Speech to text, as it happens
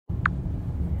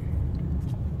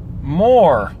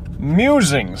more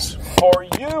musings for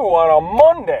you on a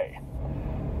Monday.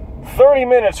 30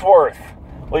 minutes worth.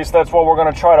 At least that's what we're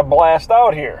going to try to blast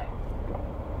out here.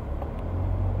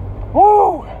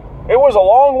 Woo! It was a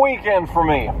long weekend for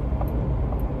me.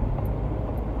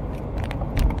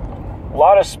 A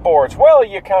lot of sports. Well,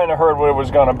 you kind of heard what it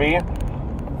was going to be.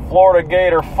 Florida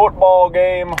Gator football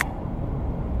game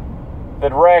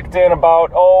that racked in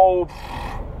about,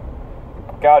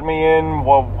 got me in,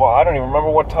 well, I don't even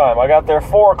remember what time. I got there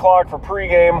 4 o'clock for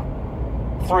pregame,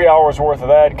 3 hours worth of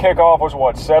that. Kickoff was,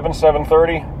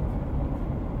 7:30?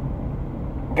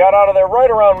 Got out of there right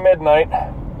around midnight.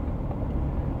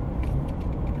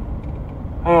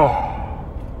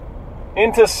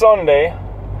 Into Sunday.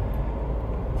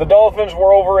 The Dolphins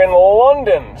were over in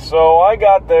London, so I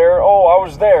got there, I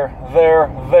was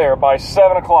there by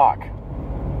 7 o'clock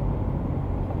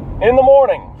in the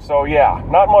morning. So yeah,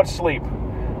 not much sleep.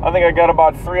 I think I got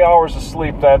about 3 hours of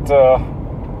sleep that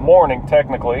morning,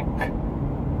 technically.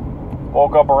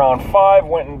 Woke up around 5,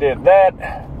 went and did that.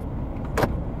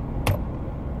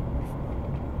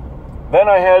 Then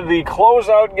I had the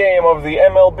closeout game of the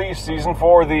MLB season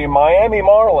for the Miami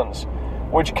Marlins,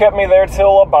 which kept me there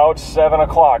till about 7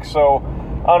 o'clock. So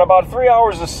on about 3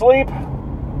 hours of sleep,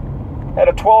 had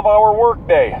a 12-hour work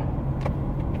day.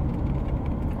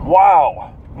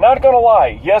 Wow. Not gonna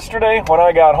lie, yesterday when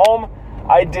I got home,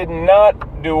 I did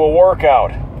not do a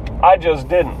workout. I just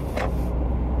didn't.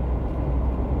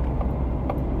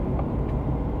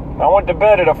 I went to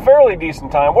bed at a fairly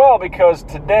decent time. Well, because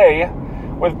today,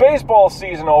 with baseball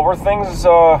season over, things,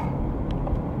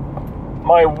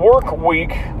 my work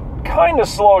week kind of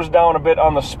slows down a bit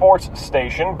on the sports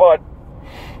station, but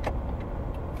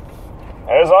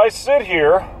as I sit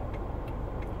here,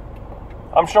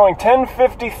 I'm showing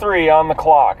 10:53 on the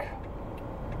clock.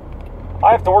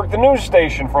 I have to work the news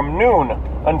station from noon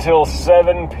until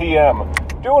 7 p.m.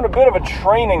 Doing a bit of a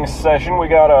training session. We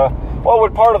got we're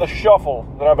part of the shuffle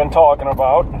that I've been talking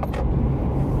about.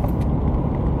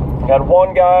 Got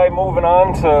one guy moving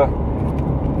on to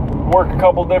work a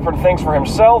couple different things for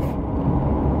himself.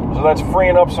 So that's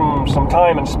freeing up some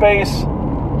time and space.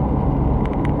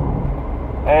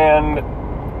 And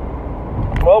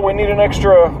well, we need an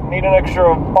extra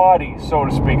body, so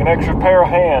to speak, an extra pair of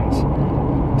hands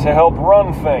to help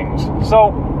run things.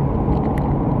 So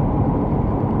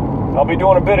I'll be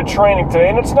doing a bit of training today,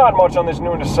 and it's not much on this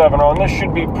noon to 7 run. This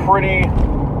should be pretty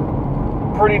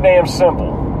damn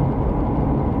simple.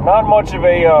 Not much of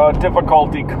a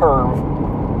difficulty curve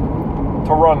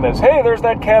to run this. Hey, there's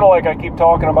that Cadillac I keep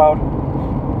talking about.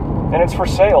 And it's for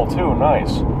sale, too.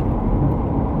 Nice.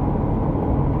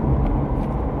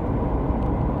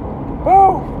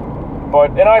 Woo!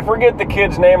 And I forget the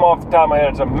kid's name off the top of my head.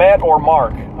 It's a Matt or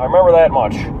Mark. I remember that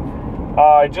much.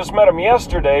 I just met him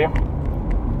yesterday.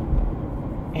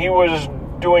 He was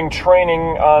doing training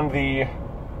on the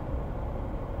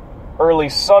early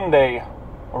Sunday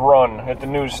run at the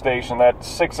news station. That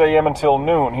 6 a.m. until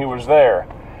noon, he was there.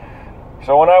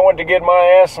 So when I went to get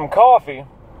my ass some coffee,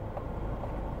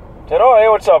 said, hey,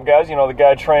 what's up, guys? You know, the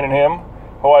guy training him,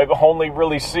 who I only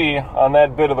really see on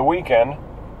that bit of the weekend.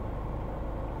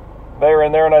 There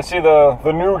and there, and I see the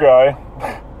new guy,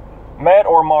 Matt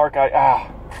or Mark,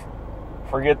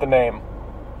 forget the name.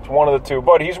 It's one of the two,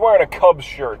 but he's wearing a Cubs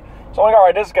shirt. So I'm like, all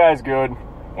right, this guy's good.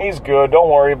 He's good. Don't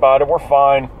worry about it. We're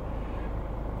fine.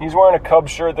 He's wearing a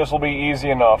Cubs shirt. This will be easy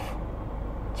enough.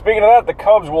 Speaking of that, the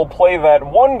Cubs will play that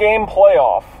one-game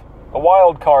playoff, the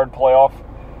wild card playoff,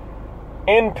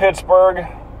 in Pittsburgh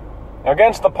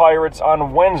against the Pirates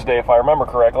on Wednesday, if I remember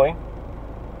correctly.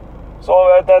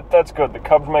 So that's good. The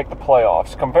Cubs make the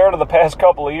playoffs. Compared to the past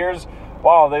couple of years,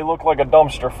 wow, they look like a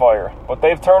dumpster fire. But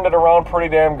they've turned it around pretty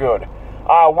damn good.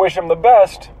 I wish them the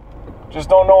best. Just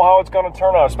don't know how it's going to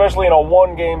turn out, especially in a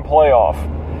one-game playoff.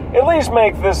 At least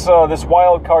make this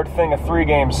wild card thing a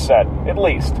 3-game set. At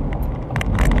least.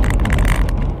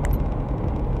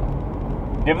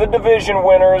 Give the division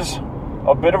winners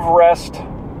a bit of rest.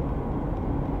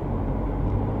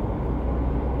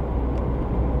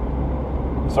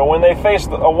 So when they face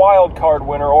a wild card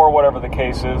winner or whatever the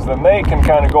case is, then they can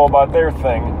kind of go about their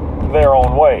thing their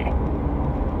own way.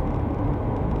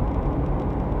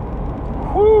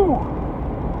 Whew.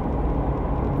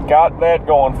 Got that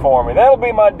going for me. That'll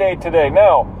be my day today.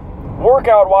 Now,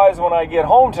 workout-wise, when I get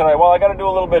home tonight, well, I got to do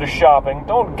a little bit of shopping.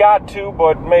 Don't got to,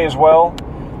 but may as well.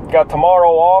 Got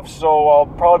tomorrow off, so I'll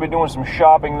probably be doing some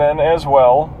shopping then as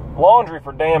well. Laundry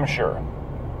for damn sure.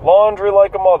 Laundry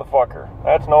like a motherfucker.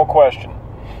 That's no question.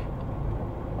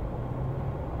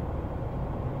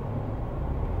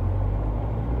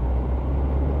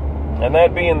 And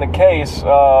that being the case,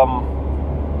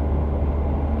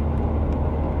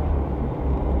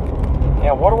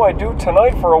 Yeah, what do I do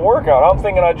tonight for a workout? I'm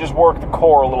thinking I just work the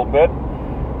core a little bit.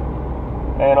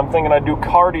 And I'm thinking I do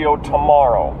cardio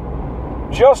tomorrow.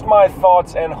 Just my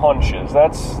thoughts and hunches.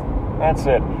 That's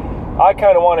it. I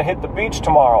kind of want to hit the beach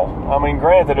tomorrow. I mean,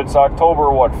 granted, it's October,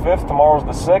 5th? Tomorrow's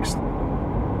the 6th.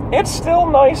 It's still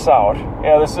nice out.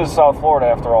 Yeah, this is South Florida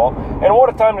after all. And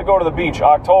what a time to go to the beach,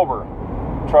 October.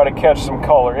 Try to catch some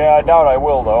color. Yeah, I doubt I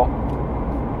will, though.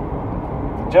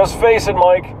 Just face it,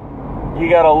 Mike. You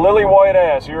got a lily white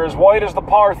ass. You're as white as the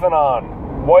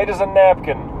Parthenon. White as a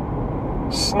napkin.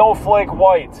 Snowflake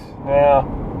white. Yeah.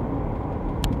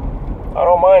 I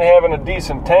don't mind having a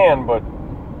decent tan, but...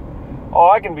 Oh,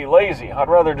 I can be lazy. I'd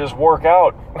rather just work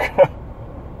out.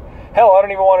 Hell, I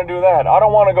don't even want to do that. I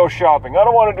don't want to go shopping. I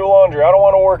don't want to do laundry. I don't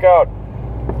want to work out.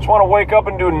 I just want to wake up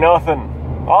and do nothing.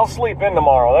 I'll sleep in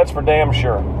tomorrow. That's for damn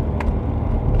sure.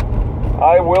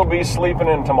 I will be sleeping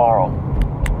in tomorrow.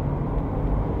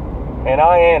 And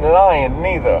I ain't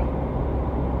neither.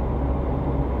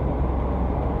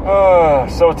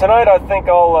 So tonight I think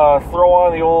I'll throw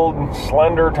on the old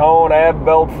slender tone ab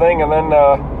belt thing and then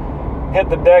hit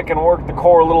the deck and work the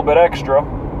core a little bit extra.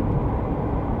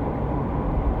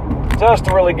 Just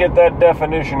to really get that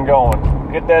definition going.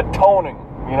 Get that toning,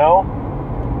 you know?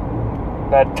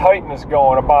 That tightness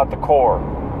going about the core.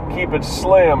 Keep it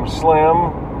slim,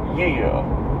 yeah.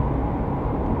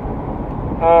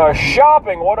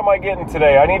 Shopping, what am I getting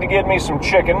today? I need to get me some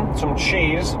chicken, some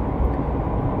cheese,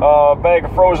 a bag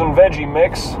of frozen veggie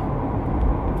mix,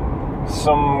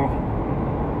 some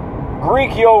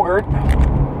Greek yogurt,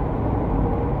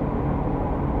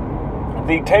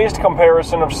 the taste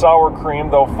comparison of sour cream,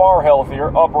 though far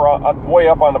healthier, way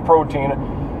up on the protein.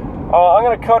 I'm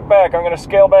going to cut back. I'm going to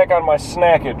scale back on my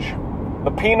snackage.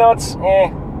 The peanuts,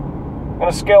 I'm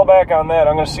going to scale back on that.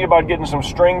 I'm going to see about getting some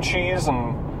string cheese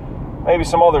and maybe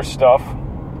some other stuff.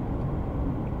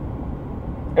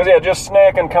 Because, yeah, just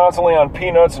snacking constantly on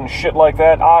peanuts and shit like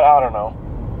that, I don't know.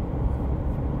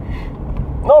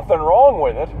 Nothing wrong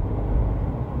with it.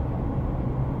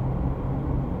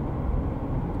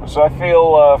 So I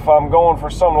feel if I'm going for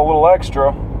something a little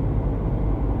extra,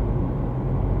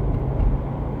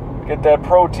 get that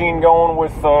protein going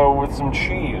with some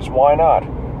cheese. Why not?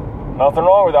 Nothing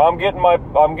wrong with it. I'm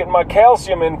getting my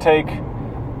calcium intake.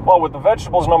 Well, with the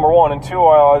vegetables, number one, and two,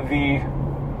 the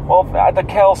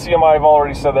calcium, I've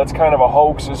already said that's kind of a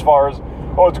hoax as far as,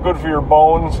 it's good for your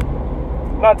bones.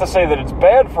 Not to say that it's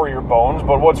bad for your bones,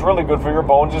 but what's really good for your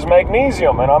bones is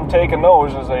magnesium, and I'm taking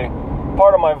those as a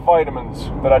part of my vitamins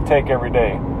that I take every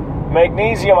day.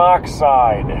 Magnesium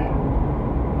oxide,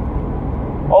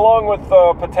 along with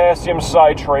potassium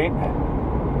citrate,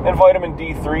 and vitamin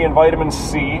D3 and vitamin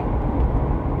C.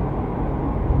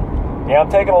 Yeah, I'm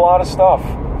taking a lot of stuff.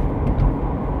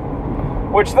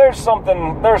 Which there's something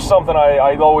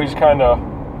I always kind of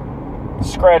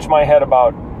scratch my head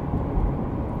about.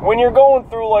 When you're going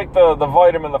through like the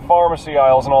vitamin, the pharmacy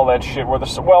aisles and all that shit, where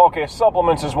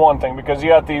supplements is one thing because you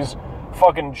got these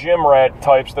fucking gym rat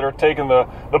types that are taking the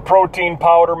protein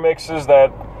powder mixes,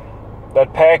 that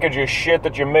package of shit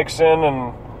that you mix in,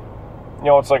 and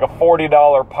it's like a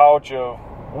 $40 pouch of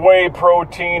whey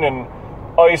protein and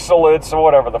isolates or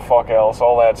whatever the fuck else,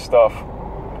 all that stuff.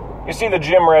 You see the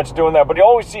gym rats doing that, but you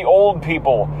always see old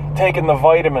people taking the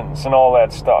vitamins and all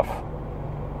that stuff.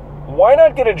 Why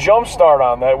not get a jump start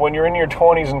on that when you're in your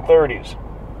 20s and 30s?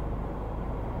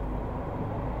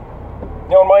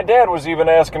 My dad was even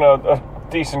asking a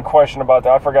decent question about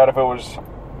that. I forgot if it was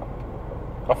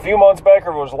a few months back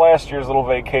or if it was last year's little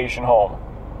vacation home.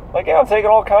 Like, yeah, I'm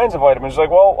taking all kinds of vitamins. He's like,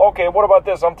 well, okay, what about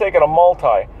this? I'm taking a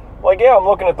multi. Like, yeah, I'm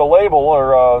looking at the label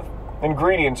or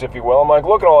ingredients, if you will. I'm like,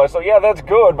 look at all that stuff. Yeah, that's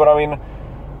good, but I mean,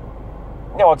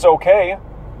 it's okay.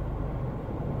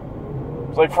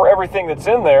 It's like for everything that's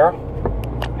in there,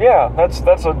 yeah,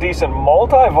 that's a decent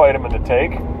multivitamin to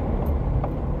take.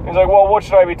 He's like, well, what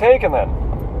should I be taking then?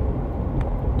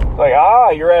 It's like,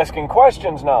 you're asking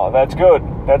questions now. That's good.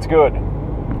 That's good.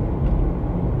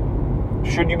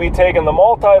 Should you be taking the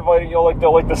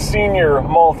multivitamin, like the senior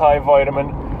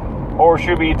multivitamin, or should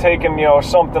you be taking,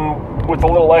 something with a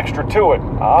little extra to it?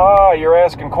 You're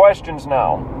asking questions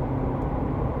now.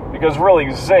 Because really,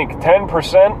 zinc,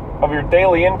 10% of your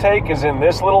daily intake is in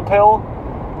this little pill.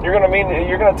 You're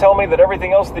gonna tell me that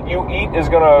everything else that you eat is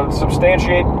gonna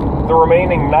substantiate the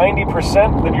remaining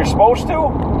 90% that you're supposed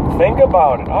to? Think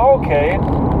about it. Okay,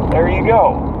 there you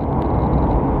go.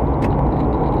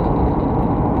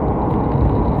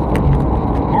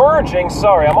 Merging,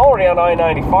 sorry, I'm already on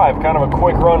I-95. Kind of a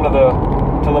quick run to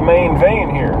the main vein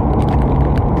here.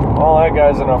 Well, that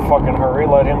guy's in a fucking hurry.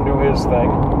 Let him do his thing.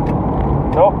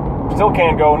 Nope, still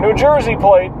can't go. New Jersey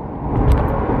plate.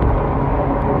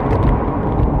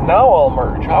 Now I'll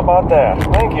merge. How about that?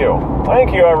 Thank you.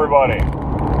 Thank you, everybody.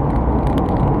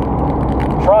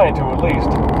 Trying to, at least.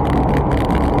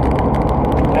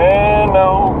 And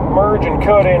now merge and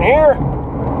cut in here.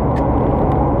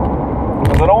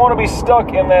 Because I don't want to be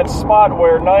stuck in that spot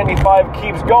where 95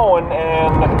 keeps going,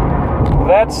 and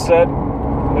that set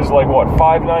is like, what,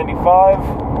 595?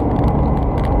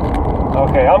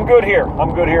 Okay, I'm good here.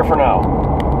 I'm good here for now.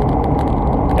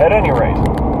 At any rate.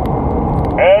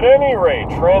 At any rate,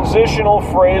 transitional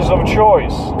phrase of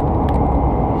choice.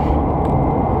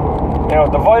 Now,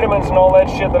 the vitamins and all that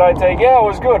shit that I take, yeah, it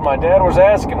was good. My dad was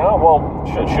asking, oh, well,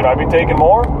 should I be taking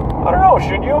more? I don't know,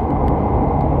 should you?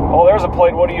 Oh, there's a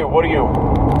plate. What are you?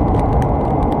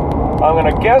 I'm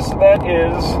going to guess that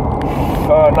is,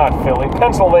 not Philly,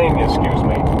 Pennsylvania, excuse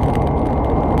me.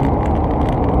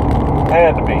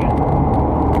 Had to be.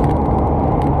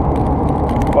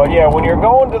 But yeah, when you're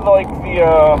going to like the,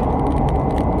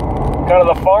 kind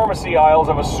of the pharmacy aisles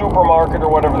of a supermarket or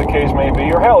whatever the case may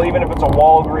be, or hell, even if it's a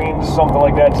Walgreens, something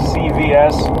like that,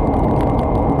 CVS,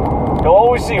 you'll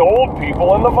always see old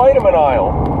people in the vitamin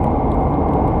aisle.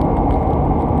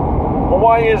 Well,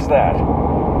 why is that?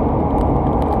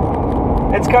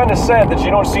 It's kind of sad that you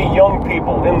don't see young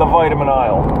people in the vitamin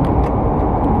aisle.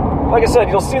 Like I said,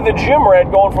 you'll see the gym rat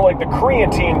going for like the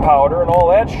creatine powder and all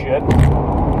that shit.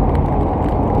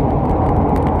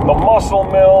 The muscle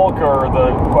milk or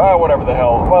the, whatever the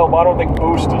hell. Well, I don't think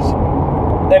Boost is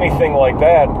anything like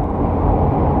that.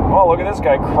 Oh, look at this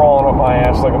guy crawling up my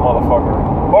ass like a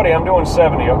motherfucker. Buddy, I'm doing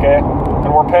 70, okay?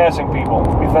 And we're passing people.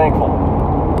 Be thankful.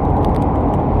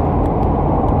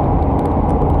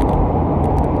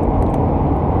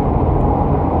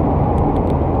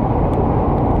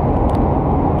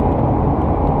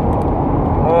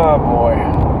 Oh, boy.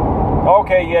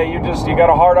 Okay, yeah, you got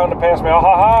a hard on to pass me. Oh,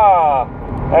 ha ha!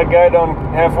 That guy done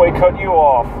halfway cut you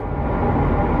off.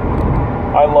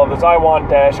 I love this. I want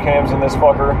dash cams in this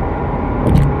fucker.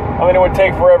 I mean, it would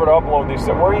take forever to upload these.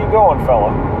 Where are you going,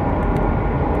 fella?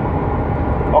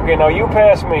 Okay, now you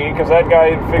pass me, because that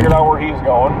guy figured out where he's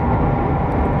going.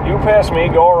 You pass me,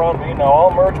 go around me. Now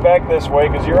I'll merge back this way,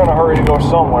 because you're in a hurry to go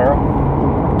somewhere.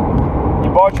 You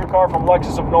bought your car from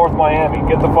Lexus of North Miami.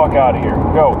 Get the fuck out of here.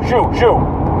 Go. Shoot.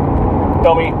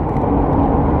 Dummy.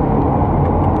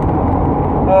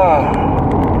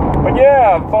 But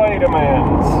yeah,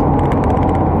 vitamins.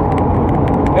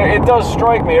 It does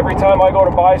strike me every time I go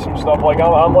to buy some stuff, like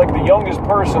I'm like the youngest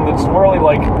person that's really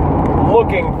like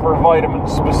looking for vitamin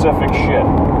specific shit.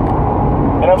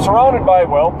 And I'm surrounded by,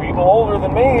 well, people older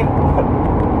than me.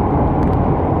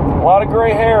 A lot of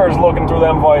gray hairs looking through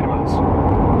them vitamins.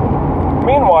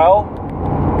 Meanwhile,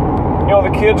 you know,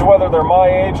 the kids, whether they're my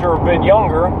age or a bit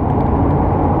younger,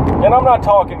 and I'm not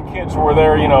talking kids where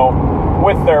they're, you know,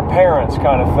 with their parents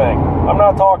kind of thing. I'm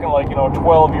not talking like, you know,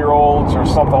 12-year-olds or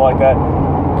something like that.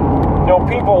 You know,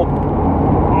 people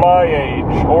my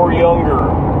age or younger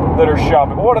that are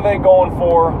shopping. What are they going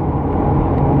for?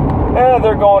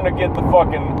 They're going to get the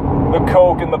Coke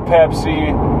and the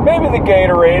Pepsi, maybe the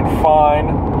Gatorade, fine.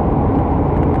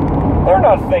 They're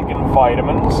not thinking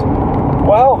vitamins.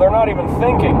 Well, they're not even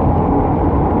thinking.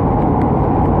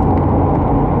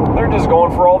 They're just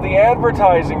going for all the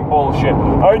advertising bullshit.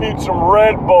 I need some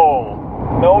Red Bull.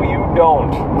 No, you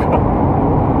don't.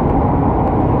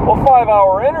 Well,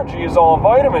 5-Hour Energy is all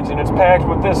vitamins and it's packed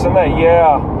with this and that.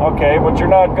 Yeah, okay, but you're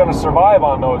not going to survive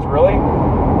on those, really.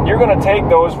 You're going to take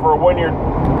those for when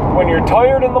you're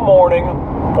tired in the morning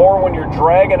or when you're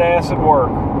dragging ass at work.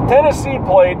 Tennessee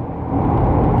plate.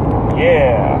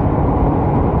 Yeah.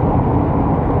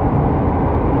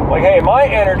 Like, hey, my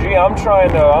energy, I'm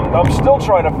still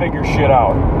trying to figure shit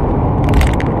out.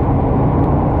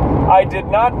 I did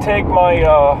not take my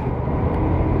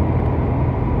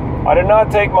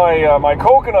my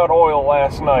coconut oil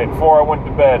last night before I went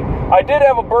to bed. I did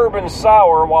have a bourbon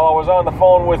sour while I was on the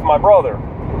phone with my brother.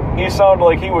 He sounded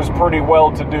like he was pretty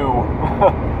well-to-do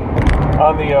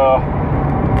on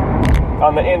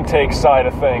the intake side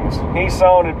of things. He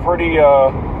sounded pretty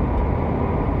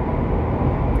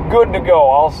good to go,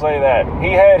 I'll say that.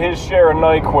 He had his share of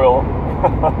NyQuil.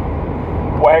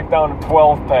 Whacked down a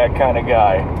 12-pack kind of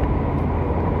guy.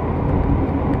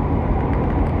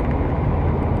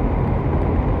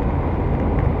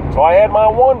 So I had my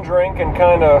one drink and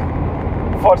kind of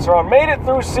futzed around. Made it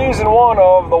through season 1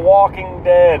 of The Walking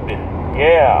Dead.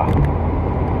 Yeah.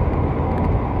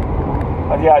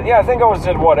 Yeah, I think I was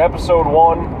at, episode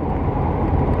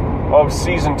 1 of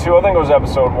season 2. I think it was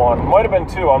episode 1. Might have been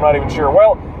 2, I'm not even sure.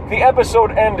 Well, the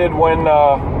episode ended when,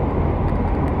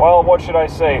 well, what should I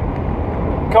say?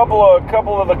 A couple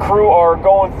of the crew are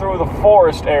going through the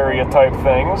forest area type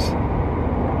things.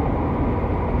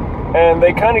 and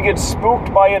they kind of get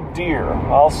spooked by a deer.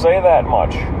 I'll say that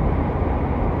much.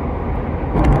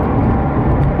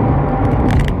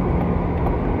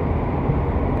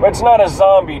 It's not a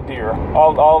zombie deer.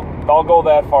 I'll go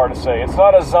that far to say. It's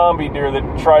not a zombie deer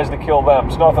that tries to kill them.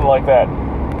 It's nothing like that.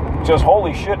 Just,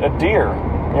 holy shit, a deer.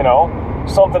 You know?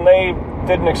 Something they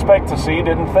didn't expect to see,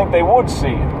 didn't think they would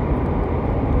see.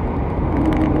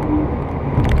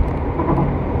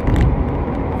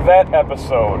 That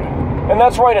episode. And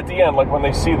that's right at the end, like when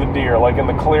they see the deer, like in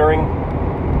the clearing.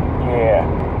 Yeah.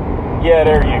 Yeah,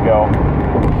 there you go.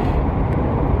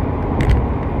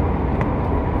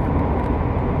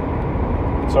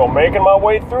 So making my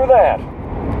way through that.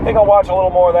 I think I'll watch a little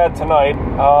more of that tonight.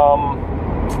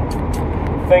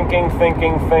 Thinking.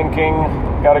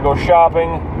 Gotta go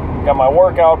shopping. Got my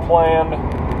workout planned.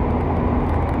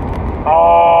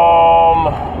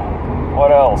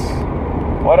 What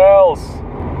else?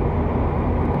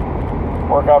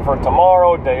 Workout for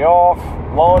tomorrow, day off,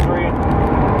 laundry.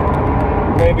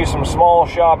 Maybe some small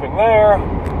shopping there.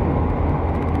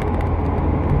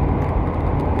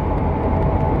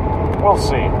 We'll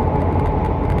see.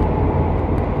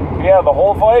 Yeah, the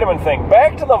whole vitamin thing.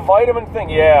 Back to the vitamin thing.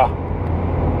 Yeah.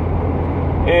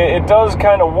 It does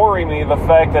kind of worry me, the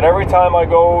fact that every time I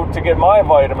go to get my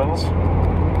vitamins,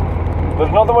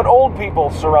 there's nothing but old people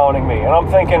surrounding me. And I'm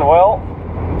thinking, well,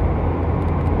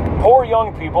 poor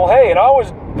young people. Hey, and I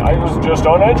was just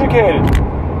uneducated.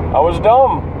 I was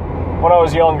dumb when I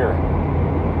was younger.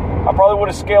 I probably would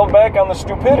have scaled back on the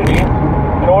stupidity.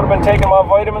 And I would have been taking my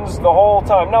vitamins the whole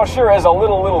time. Now, sure, as a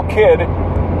little kid,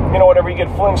 you know, whenever you get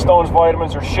Flintstones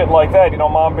vitamins or shit like that, you know,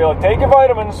 Mom would be like, take your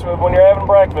vitamins when you're having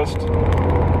breakfast.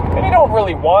 And you don't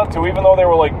really want to, even though they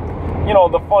were like, you know,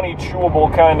 the funny,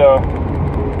 chewable kind of...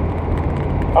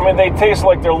 I mean, they taste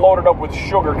like they're loaded up with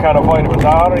sugar kind of vitamins.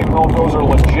 I don't even know if those are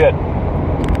legit.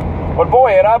 But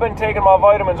boy, had I been taking my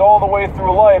vitamins all the way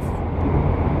through life,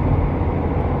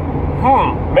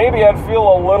 maybe I'd feel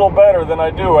a little better than I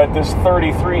do at this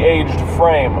 33 aged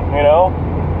frame, you know?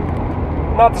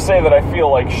 Not to say that I feel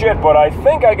like shit, but I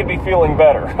think I could be feeling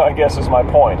better, I guess is my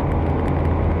point.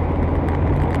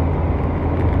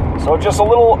 So just a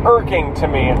little irking to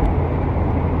me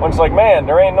when it's like, man,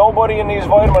 there ain't nobody in these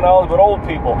vitamin aisles but old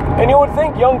people. And you would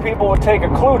think young people would take a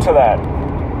clue to that.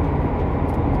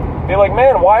 Be like,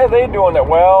 man, why are they doing that?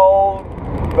 Well,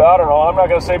 I don't know. I'm not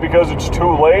going to say because it's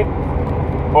too late.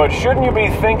 But shouldn't you be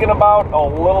thinking about a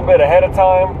little bit ahead of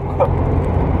time?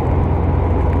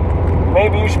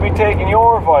 Maybe you should be taking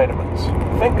your vitamins.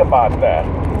 Think about that.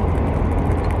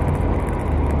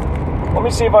 Let me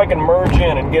see if I can merge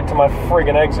in and get to my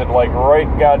friggin' exit, like right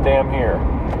goddamn here.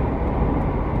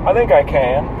 I think I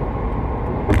can.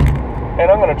 And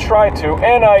I'm gonna try to,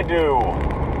 and I do.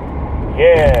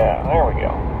 Yeah, there we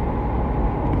go.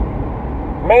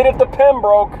 Made it to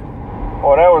Pembroke.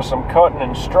 Oh, that was some cutting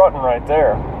and strutting right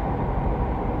there.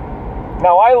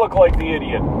 Now I look like the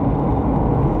idiot.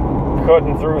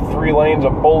 Cutting through 3 lanes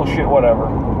of bullshit, whatever.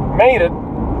 Made it.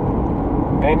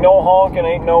 Ain't no honking,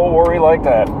 ain't no worry like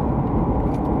that.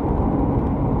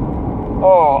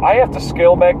 Oh, I have to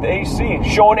scale back the AC.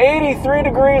 Showing 83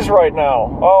 degrees right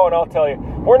now. Oh, and I'll tell you,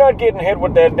 we're not getting hit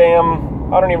with that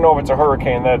damn, I don't even know if it's a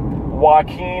hurricane, that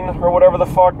Joaquin or whatever the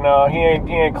fuck. No, he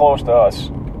ain't close to us.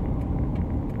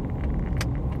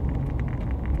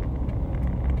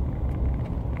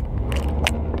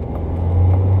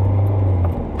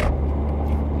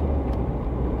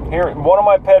 Here, one of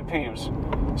my pet peeves.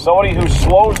 Somebody who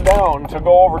slows down to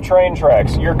go over train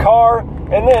tracks. Your car,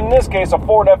 and then in this case a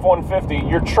Ford F-150,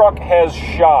 your truck has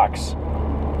shocks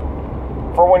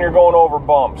for when you're going over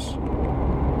bumps.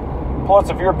 Plus,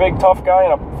 if you're a big tough guy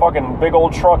in a fucking big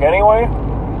old truck anyway,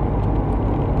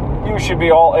 you should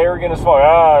be all arrogant as fuck.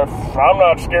 I'm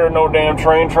not scared of no damn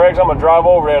train tracks. I'm gonna drive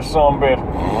over that sumbitch.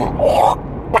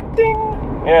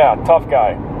 Ding! Yeah, tough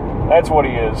guy. That's what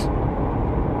he is.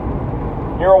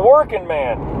 You're a working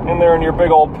man in there in your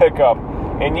big old pickup,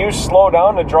 and you slow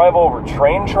down to drive over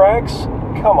train tracks?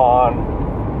 Come on.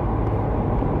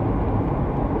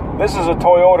 This is a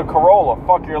Toyota Corolla.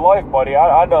 Fuck your life, buddy.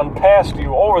 I done passed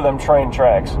you over them train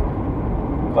tracks.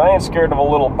 I ain't scared of a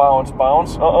little bounce.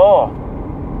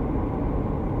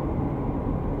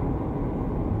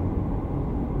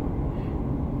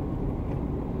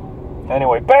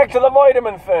 Anyway, back to the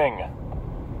vitamin thing.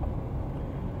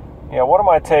 Yeah, what am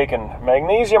I taking?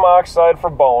 Magnesium oxide for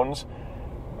bones.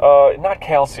 Not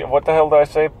calcium. What the hell did I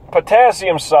say?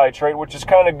 Potassium citrate, which is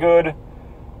kind of good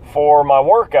for my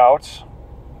workouts.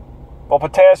 Well,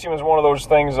 potassium is one of those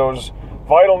things, those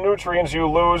vital nutrients you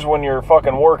lose when you're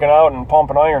fucking working out and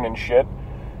pumping iron and shit.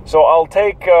 So I'll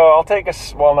take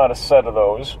not a set of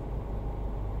those.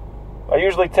 I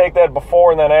usually take that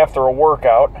before and then after a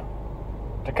workout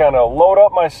to kind of load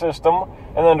up my system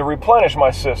and then to replenish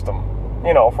my system,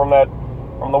 you know, from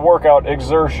the workout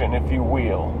exertion, if you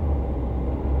will.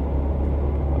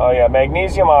 Yeah,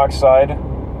 magnesium oxide,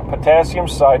 potassium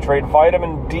citrate,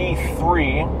 vitamin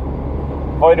D3,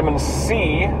 vitamin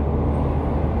C,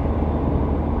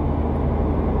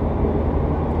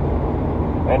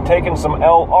 and taking some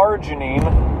L-arginine,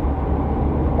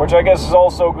 which I guess is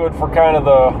also good for kind of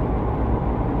the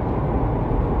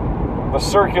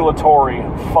circulatory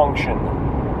function.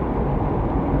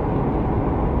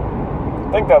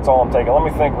 I think that's all I'm taking. Let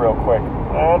me think real quick.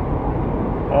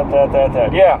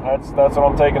 Yeah, that's what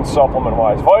I'm taking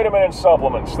supplement-wise. Vitamin and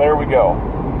supplements. There we go.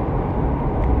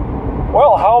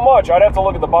 Well, how much? I'd have to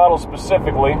look at the bottle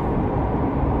specifically.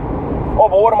 Oh,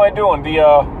 but what am I doing?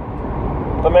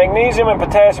 The magnesium and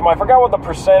potassium, I forgot what the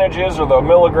percentage is, or the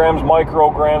milligrams,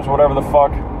 micrograms, whatever the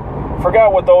fuck.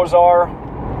 Forgot what those are.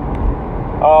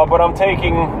 But I'm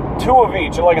taking 2 of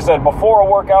each. And like I said, before a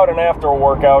workout and after a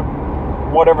workout,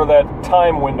 whatever that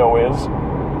time window is.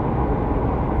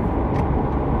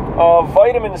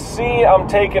 Vitamin C, I'm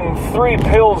taking 3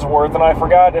 pills worth, and I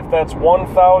forgot if that's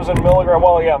 1,000 milligrams.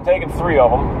 Well, yeah, I'm taking 3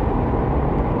 of them.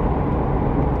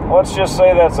 Let's just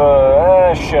say that's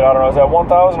I don't know. Is that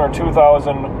 1,000 or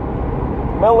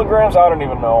 2,000 milligrams? I don't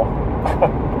even know.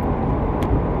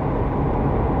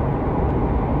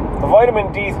 The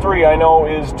vitamin D3 I know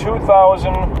is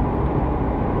 2,000,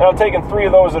 and I'm taking 3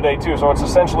 of those a day too, so it's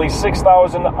essentially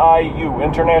 6,000 IU,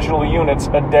 international units,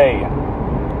 a day.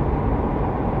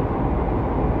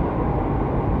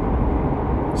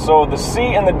 So the C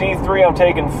and the D3 I'm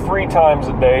taking 3 times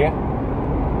a day.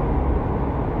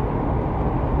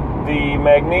 The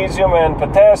magnesium and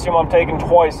potassium I'm taking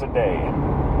twice a day.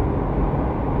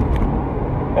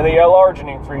 And the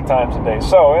L-arginine 3 times a day.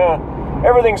 So, yeah,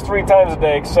 everything's 3 times a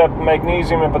day except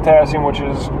magnesium and potassium, which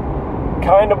is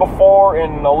kind of before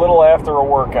and a little after a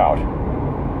workout.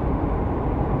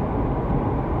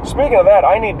 Speaking of that,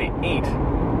 I need to eat.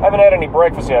 I haven't had any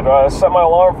breakfast yet. I set my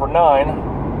alarm for 9.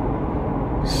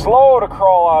 Slow to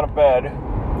crawl out of bed.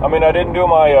 I mean, I didn't do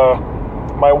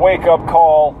my wake-up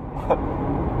call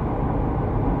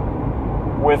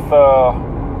with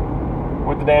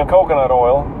the damn coconut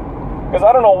oil, because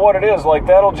I don't know what it is. Like,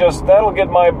 that'll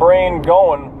get my brain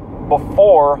going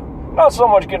before, not so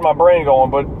much get my brain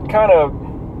going, but kind of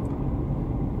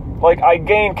like I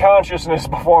gain consciousness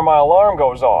before my alarm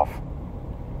goes off.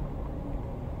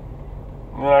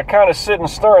 And I kind of sit and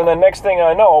stir, and then next thing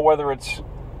I know,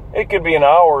 it could be an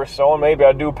hour or so, and maybe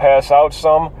I do pass out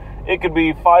some. It could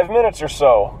be 5 minutes or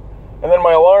so. And then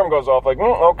my alarm goes off, like,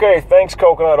 okay, thanks,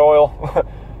 coconut oil.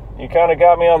 You kind of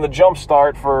got me on the jump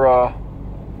start for,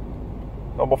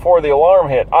 before the alarm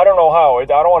hit. I don't know how. I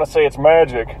don't want to say it's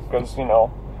magic, because,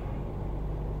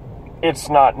 it's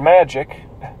not magic.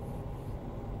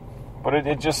 But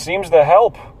it just seems to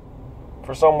help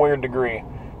for some weird degree.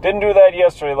 Didn't do that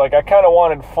yesterday. Like, I kind of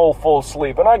wanted full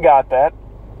sleep, and I got that.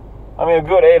 I mean, a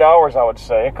good 8 hours, I would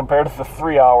say, compared to the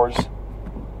 3 hours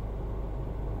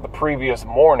the previous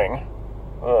morning.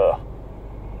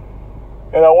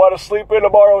 And I want to sleep in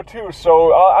tomorrow, too,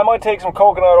 so I might take some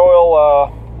coconut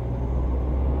oil,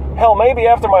 hell, maybe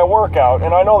after my workout.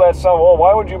 And I know that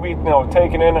why would you be,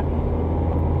 taking in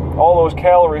all those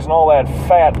calories and all that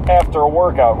fat after a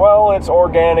workout? Well, it's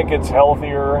organic, it's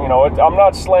healthier, I'm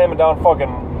not slamming down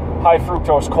fucking high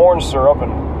fructose corn syrup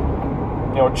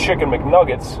and, chicken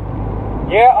McNuggets.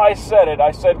 Yeah, I said it.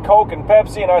 I said Coke and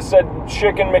Pepsi, and I said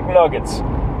chicken McNuggets.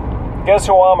 Guess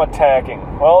who I'm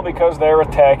attacking? Well, because they're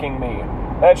attacking me.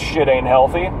 That shit ain't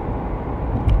healthy.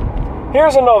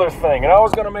 Here's another thing, and I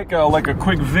was going to make a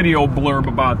quick video blurb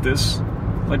about this.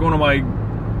 Like one of my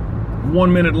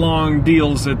 1 minute long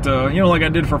deals that, like I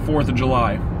did for 4th of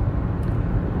July.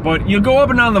 But you go up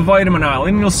and down the vitamin aisle,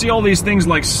 and you'll see all these things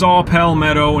like saw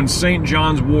palmetto and St.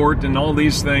 John's wort and all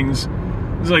these things.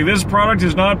 It's like, this product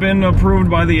has not been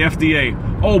approved by the FDA.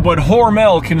 Oh, but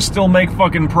Hormel can still make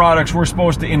fucking products we're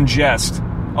supposed to ingest.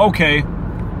 Okay.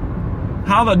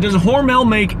 Does Hormel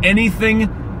make anything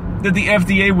that the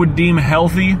FDA would deem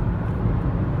healthy?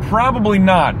 Probably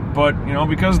not, but,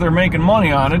 because they're making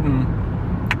money on it and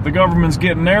the government's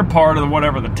getting their part of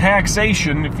the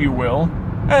taxation, if you will,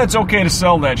 it's okay to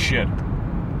sell that shit.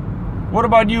 What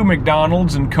about you,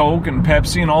 McDonald's and Coke and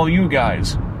Pepsi and all you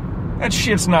guys? That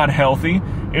shit's not healthy.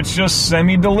 It's just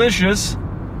semi-delicious.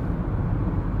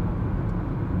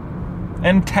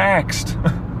 And taxed.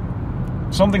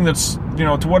 Something that's,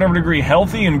 to whatever degree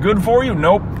healthy and good for you?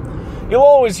 Nope. You'll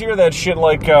always hear that shit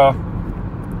like,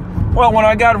 when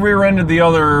I got rear-ended the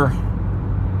other,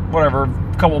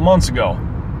 couple months ago.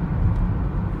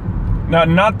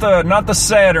 Not the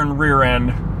Saturn rear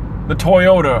end. The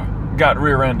Toyota got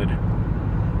rear-ended.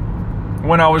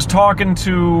 When I was talking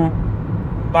to,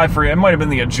 I forget, it might have been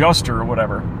the adjuster or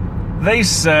whatever. They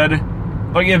said,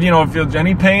 like, if you have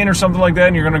any pain or something like that,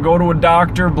 and you're going to go to a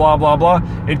doctor, blah blah blah.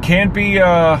 It can't be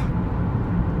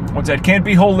what's that? It can't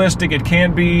be holistic. It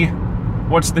can't be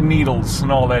what's the needles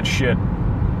and all that shit.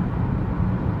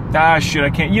 Shit, I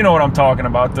can't. You know what I'm talking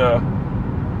about?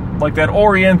 Like that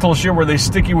Oriental shit where they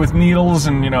stick you with needles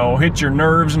and hit your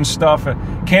nerves and stuff. It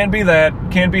can't be that.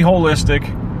 Can't be holistic.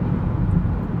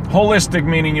 Holistic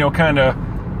meaning kind of,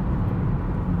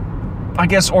 I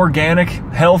guess, organic,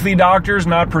 healthy doctors,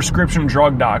 not prescription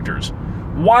drug doctors.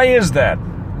 Why is that?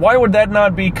 Why would that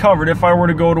not be covered if I were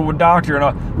to go to a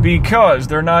doctor? Because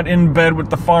they're not in bed with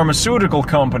the pharmaceutical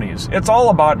companies. It's all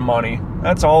about money.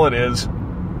 That's all it is.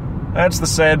 That's the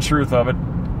sad truth of it.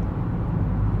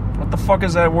 What the fuck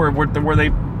is that word? Where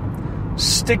they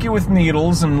stick you with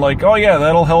needles and like, oh yeah,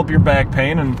 that'll help your back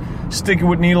pain, and stick you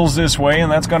with needles this way, and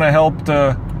that's going to help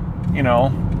to,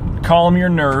 calm your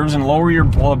nerves and lower your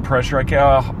blood pressure. I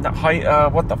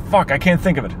can't, what the fuck? I can't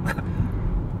think of it.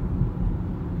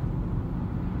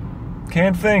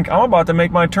 Can't think. I'm about to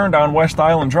make my turn down West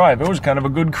Island Drive. It was kind of a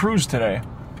good cruise today.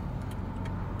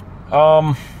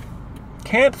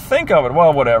 Can't think of it.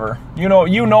 Well, whatever. You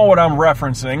know what I'm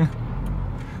referencing.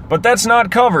 But that's not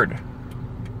covered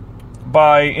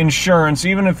by insurance,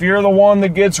 even if you're the one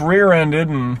that gets rear-ended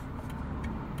and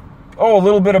a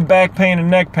little bit of back pain and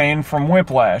neck pain from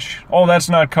whiplash. Oh, that's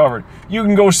not covered. You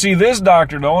can go see this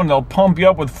doctor, though, and they'll pump you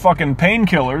up with fucking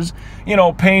painkillers.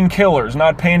 Painkillers,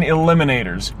 not pain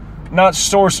eliminators. Not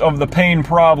source of the pain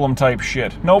problem type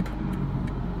shit. Nope.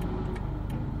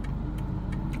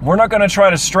 We're not going to try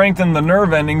to strengthen the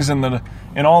nerve endings and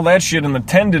all that shit and the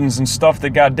tendons and stuff that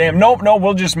goddamn... Nope,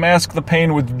 we'll just mask the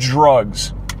pain with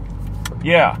drugs.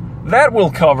 Yeah, that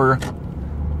will cover...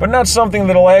 but not something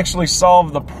that'll actually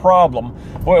solve the problem.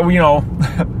 Well,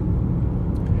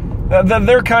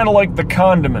 they're kind of like the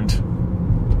condiment,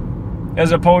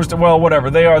 as opposed to, well, whatever.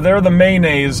 They're the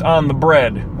mayonnaise on the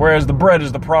bread, whereas the bread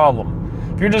is the problem.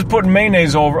 If you're just putting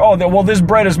mayonnaise over, well, this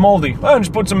bread is moldy. Well,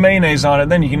 just put some mayonnaise on it,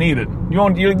 then you can eat it.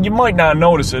 You might not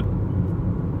notice it.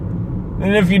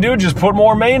 And if you do, just put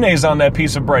more mayonnaise on that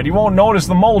piece of bread. You won't notice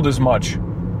the mold as much.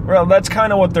 Well, that's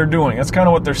kind of what they're doing. That's kind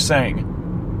of what they're saying.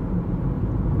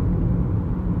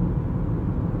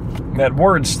 That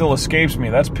word still escapes me.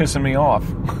 That's pissing me off.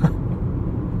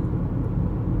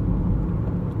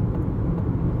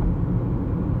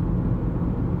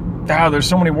 There's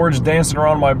so many words dancing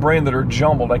around my brain that are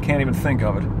jumbled. I can't even think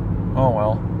of it. Oh,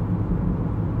 well.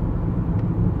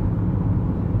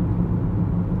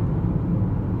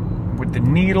 With the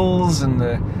needles and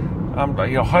the...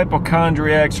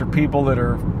 hypochondriacs are people that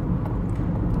are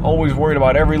always worried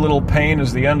about every little pain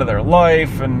is the end of their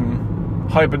life, and...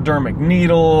 hypodermic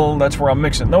needle, that's where I'm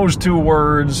mixing those two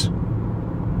words.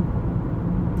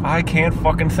 I can't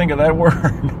fucking think of that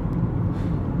word.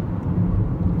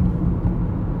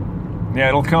 Yeah,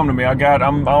 it'll come to me.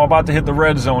 I'm about to hit the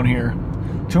red zone here.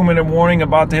 2-minute warning,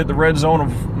 about to hit the red zone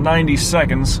of 90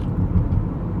 seconds.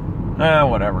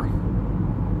 Whatever.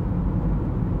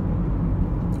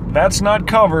 That's not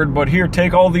covered, but here,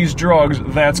 take all these drugs.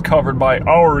 That's covered by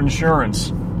our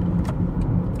insurance.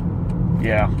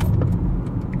 Yeah.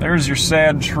 There's your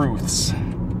sad truths.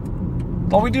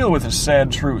 All we deal with is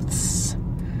sad truths.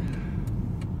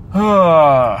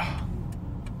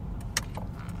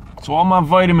 So all my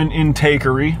vitamin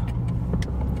intakery,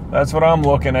 that's what I'm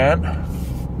looking at.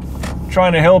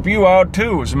 Trying to help you out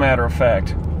too, as a matter of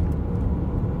fact.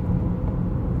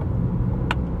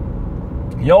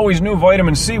 You always knew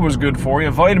vitamin C was good for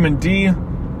you. Vitamin D,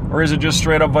 or is it just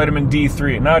straight up vitamin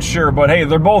D3? Not sure, but hey,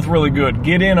 they're both really good.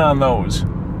 Get in on those.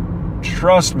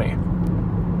 Trust me.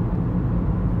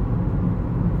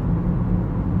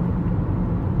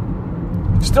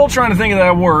 Still trying to think of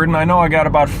that word, and I know I got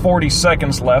about 40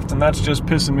 seconds left, and that's just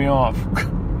pissing me off.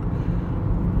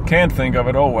 Can't think of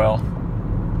it, oh well.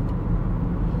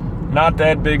 Not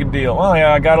that big a deal. Well,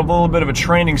 yeah, I got a little bit of a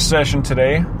training session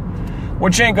today,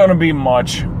 which ain't gonna be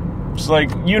much. It's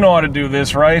like, you know how to do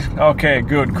this, right? Okay,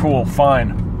 good, cool,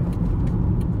 fine.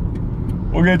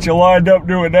 We'll get you lined up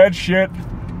doing that shit.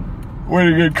 When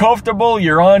you get comfortable,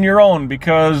 you're on your own,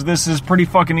 because this is pretty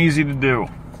fucking easy to do.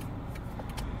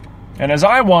 And as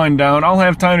I wind down, I'll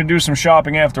have time to do some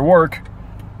shopping after work,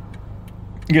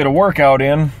 get a workout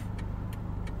in,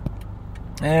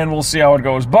 and we'll see how it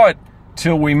goes. But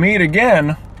till we meet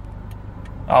again,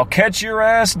 I'll catch your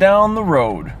ass down the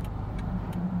road.